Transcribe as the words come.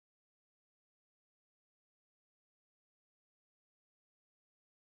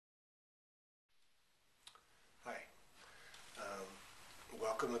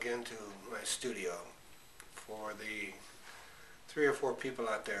welcome again to my studio. For the 3 or 4 people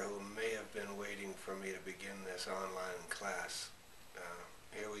out there who may have been waiting for me to begin this online class,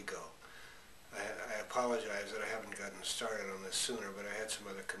 here we go. I apologize that I haven't gotten started on this sooner, but I had some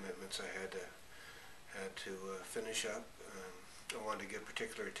other commitments I had to finish up. I wanted to give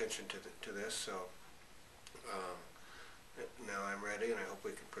particular attention to this, so now I'm ready, and I hope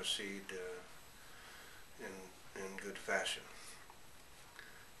we can proceed in good fashion.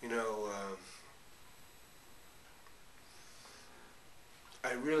 You know,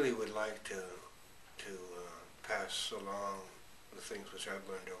 I really would like to pass along the things which I've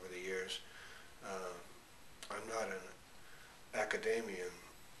learned over the years. I'm not an academician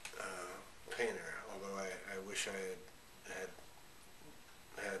painter, although I wish I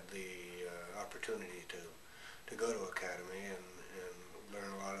had the opportunity to go to academy and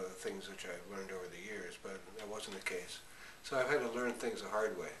learn a lot of the things which I've learned over the years, but that wasn't the case. So I've had to learn things the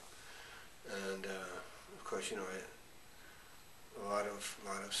hard way, and of course, you know, a lot of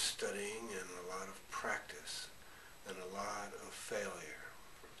studying and a lot of practice and a lot of failure,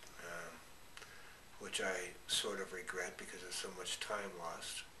 which I sort of regret because there's so much time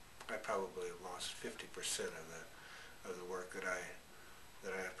lost. I probably have lost 50% of the work that I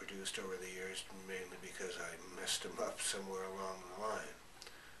have produced over the years, mainly because I messed them up somewhere along the line.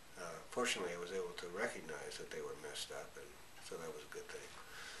 Fortunately, I was able to recognize that they were messed up, and so that was a good thing.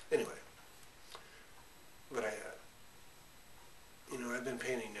 Anyway, but you know, I've been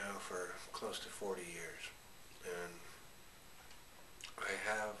painting now for close to 40 years, and I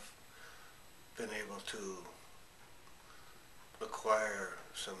have been able to acquire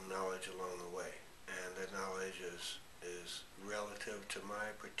some knowledge along the way, and that knowledge is relative to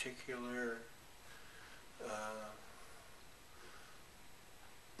my particular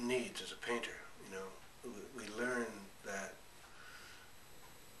needs as a painter. You know, we learn that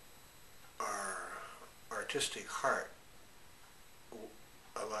our artistic heart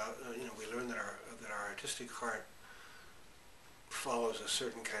we learn that our artistic heart follows a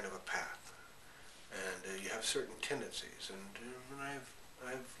certain kind of a path, and you have certain tendencies, and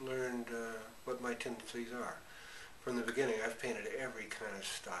I've learned what my tendencies are. From the beginning, I've painted every kind of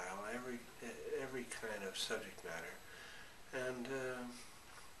style, every kind of subject matter, and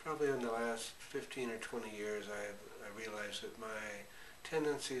probably in the last 15 or 20 years, I realized that my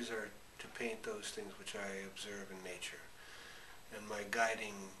tendencies are to paint those things which I observe in nature. And my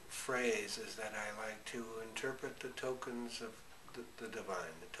guiding phrase is that I like to interpret the tokens of the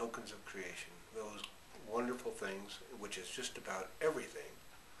divine, the tokens of creation, those wonderful things, which is just about everything,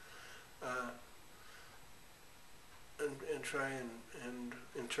 and try and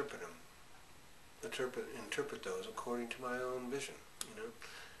interpret them, interpret those according to my own vision, you know.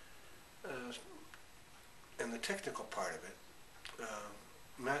 And the technical part of it,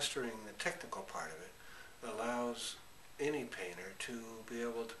 mastering the technical part of it, allows any painter to be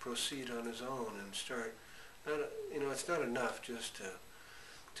able to proceed on his own and start. You know, it's not enough just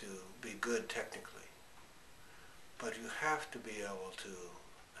to be good technically, but you have to be able to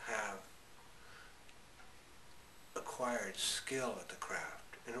have acquired skill at the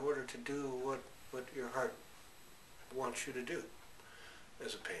craft in order to do what your heart wants you to do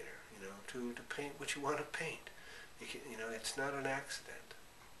as a painter. You know, to paint what you want to paint. You know, it's not an accident.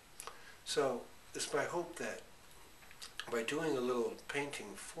 So it's my hope that by doing a little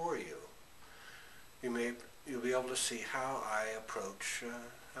painting for you, you'll be able to see how I approach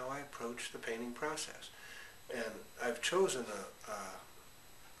the painting process. And I've chosen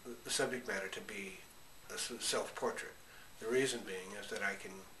the subject matter to be a self-portrait. The reason being is that I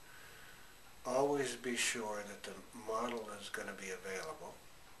can always be sure that the model is going to be available.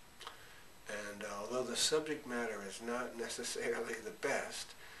 And although the subject matter is not necessarily the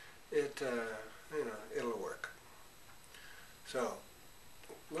best, you know, it'll work. So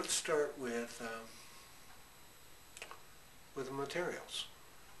let's start with the materials.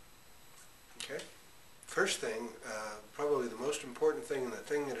 Okay. First thing, probably the most important thing, and the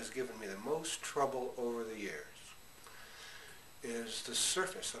thing that has given me the most trouble over the years, is the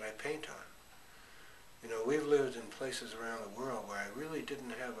surface that I paint on. You know, we've lived in places around the world where I really didn't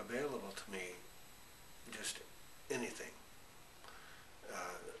have available to me just anything.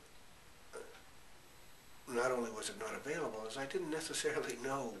 Not only was it not available, as I didn't necessarily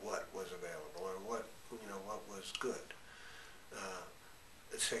know what was available or what was good.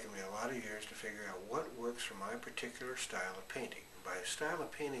 It's taken me a lot of years to figure out what works for my particular style of painting. By style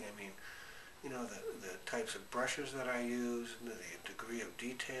of painting, I mean, you know, the types of brushes that I use, the degree of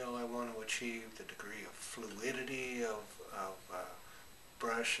detail I want to achieve, the degree of fluidity of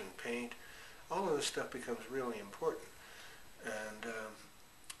brush and paint. All of this stuff becomes really important. And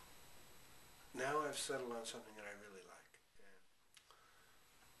now I've settled on something that I really like.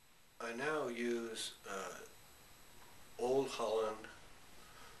 And I now use Old Holland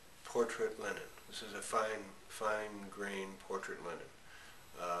portrait linen. This is a fine grain portrait linen.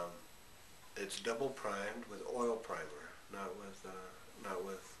 Um, it's double primed with oil primer, not with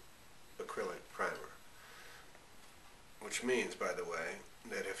acrylic primer. Which means, by the way,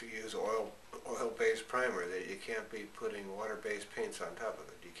 that if you use oil-based primer, that you can't be putting water-based paints on top of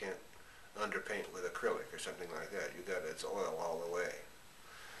it. You can't underpaint with acrylic or something like that. You got it's oil all the way,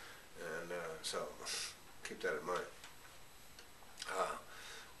 and so keep that in mind.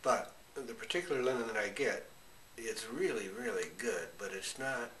 But the particular linen that I get, it's really good, but it's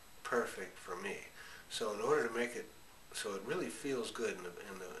not perfect for me. So in order to make it so it really feels good and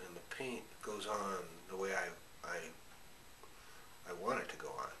the paint goes on the way I want it to go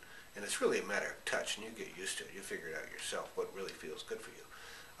on. And it's really a matter of touch, and you get used to it. You figure it out yourself what really feels good for you.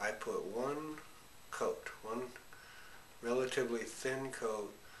 I put one relatively thin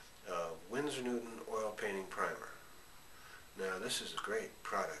coat of Winsor Newton oil painting primer. Now this is a great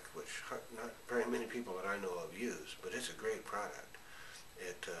product, which not very many people that I know of use, but it's a great product.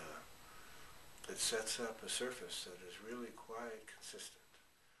 It sets up a surface that is really quite consistent.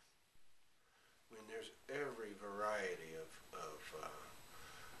 I mean, there's every variety of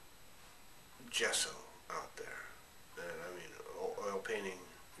gesso out there. And I mean, oil painting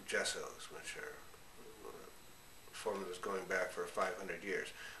gessos, which are formulas going back for 500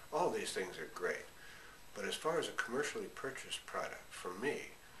 years. All these things are great. But as far as a commercially purchased product, for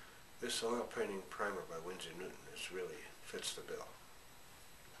me, this oil painting primer by Winsor Newton really fits the bill.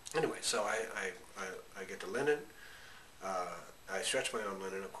 Anyway, so I get the linen. I stretch my own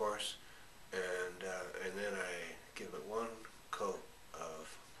linen, of course, and then I give it one coat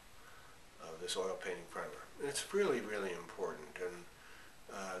of this oil painting primer. And it's really important, and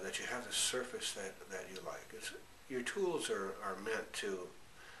that you have the surface that you like. Your tools are meant to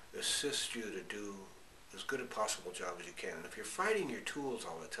assist you to do as good a possible job as you can. And if you're fighting your tools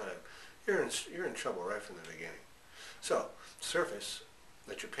all the time, you're in trouble right from the beginning. So, surface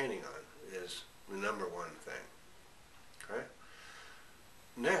that you're painting on is the number one thing. Okay?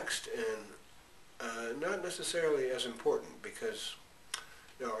 Next, and not necessarily as important, because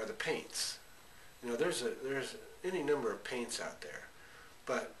are the paints. There's any number of paints out there,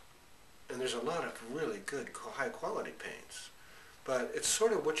 and there's a lot of really good high quality paints, but it's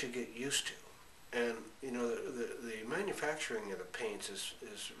sort of what you get used to. And the manufacturing of the paints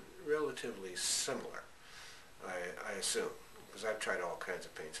is relatively similar, I assume, because I've tried all kinds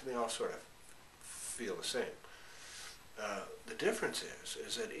of paints, and they all sort of feel the same. The difference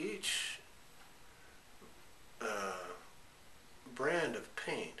is that each brand of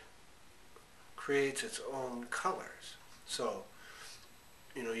paint creates its own colors. So,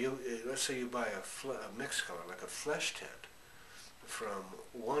 let's say you buy a mixed color, like a flesh tint, from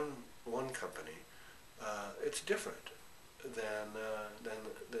one company. It's different than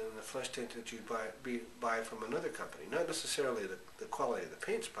the flesh tint that you buy from another company. Not necessarily the quality of the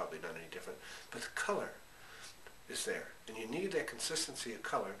paint's probably not any different, but the color is there. And you need that consistency of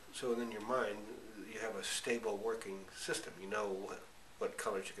color, so in your mind you have a stable working system. You know what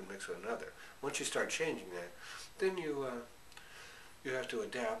colors you can mix with another. Once you start changing that, then you have to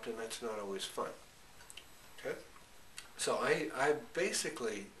adapt, and that's not always fun. Okay? So I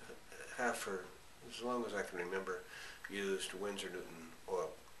basically have, for as long as I can remember, used Winsor Newton oil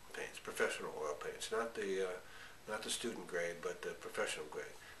paints, professional oil paints, not the student grade, but the professional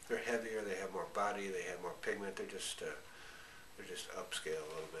grade. They're heavier, they have more body, they have more pigment. They're just upscale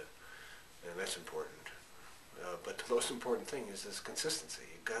a little bit, and that's important. But the most important thing is this consistency.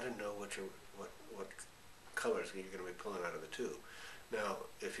 You've got to know what colors you're going to be pulling out of the tube. Now,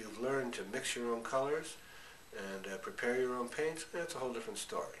 if you've learned to mix your own colors and prepare your own paints, that's a whole different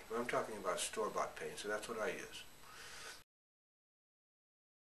story. I'm talking about store-bought paints, and that's what I use.